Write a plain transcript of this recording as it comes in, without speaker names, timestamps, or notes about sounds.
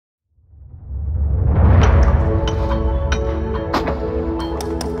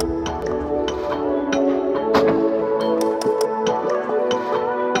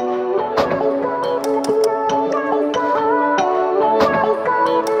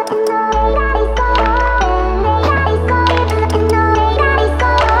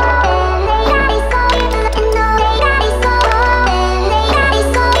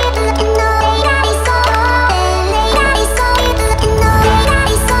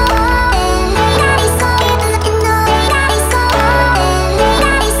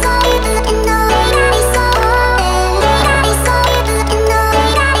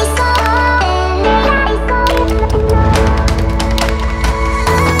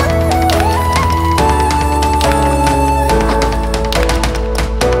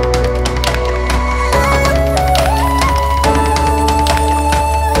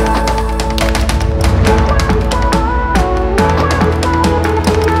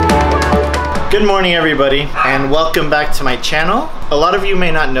Good morning everybody and welcome back to my channel. A lot of you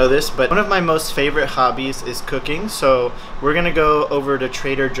may not know this, but one of my most favorite hobbies is cooking. So we're gonna go over to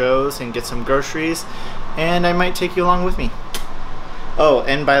Trader Joe's and get some groceries, and I might take you along with me. Oh,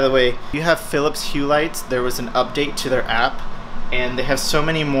 and by the way, you have Philips Hue lights. There was an update to their app and they have so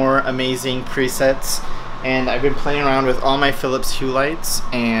many more amazing presets, and I've been playing around with all my Philips Hue lights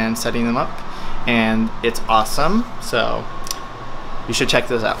and setting them up, and it's awesome. So you should check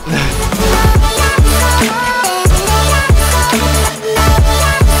those out.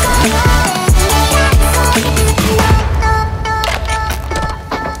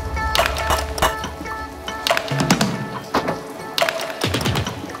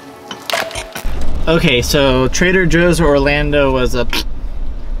 Okay, so Trader Joe's Orlando was a...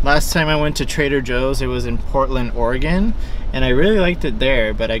 Last time I went to Trader Joe's, it was in Portland, Oregon, and I really liked it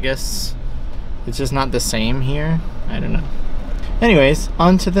there, but I guess it's just not the same here. I don't know. Anyways,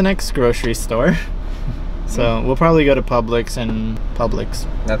 on to the next grocery store. So we'll probably go to Publix and Publix.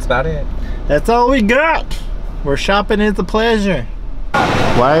 That's about it. That's all we got. We're shopping is a pleasure.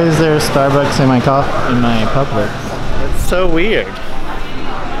 Why is there a Starbucks in my Publix? It's so weird.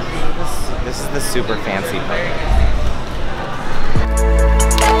 This is the super fancy thing.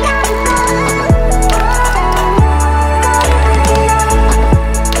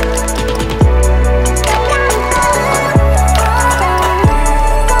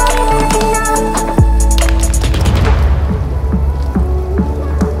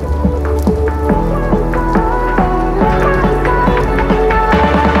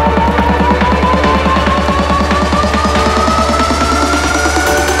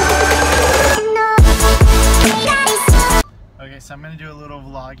 So I'm going to do a little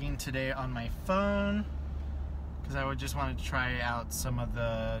vlogging today on my phone because I would just want to try out some of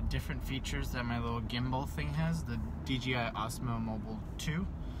the different features that my little gimbal thing has, the DJI Osmo Mobile 2.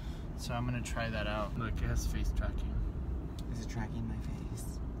 So I'm going to try that out. Look, it has face tracking. Is it tracking my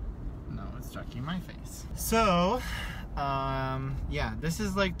face? No, it's tracking my face. So, yeah, this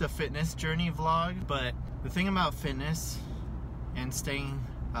is like the fitness journey vlog, but the thing about fitness and staying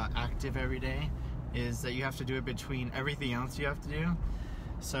active every day is that you have to do it between everything else you have to do.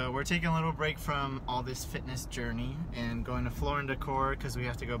 So we're taking a little break from all this fitness journey and going to Floor & Decor because we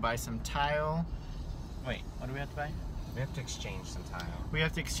have to go buy some tile. Wait, what do we have to buy? We have to exchange some tile. We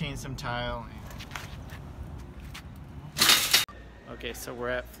have to exchange some tile. Okay, so we're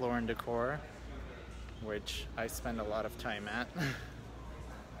at Floor & Decor, which I spend a lot of time at.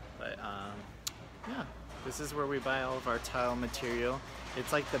 But yeah, this is where we buy all of our tile material.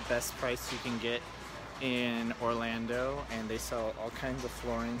 It's like the best price you can get in Orlando, and they sell all kinds of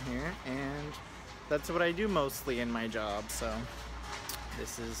flooring here, and that's what I do mostly in my job. So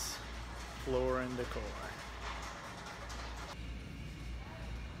this is Floor & Decor.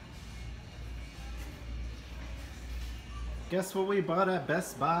 Guess what we bought at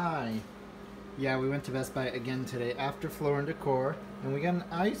Best Buy? Yeah, we went to Best Buy again today after Floor & Decor, and we got an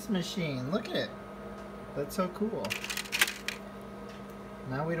ice machine. Look at it. That's so cool.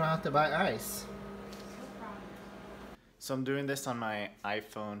 Now we don't have to buy ice. So I'm doing this on my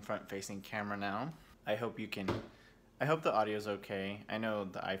iPhone front-facing camera now. I hope the audio's okay. I know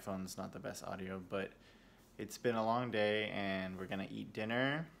the iPhone's not the best audio, but it's been a long day and we're gonna eat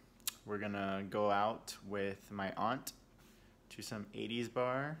dinner. We're gonna go out with my aunt to some 80s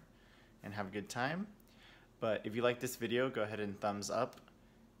bar and have a good time. But if you like this video, go ahead and thumbs up.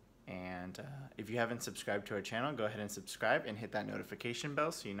 And if you haven't subscribed to our channel, go ahead and subscribe and hit that notification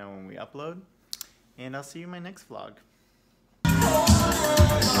bell so you know when we upload. And I'll see you in my next vlog.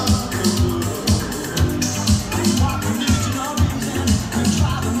 Walking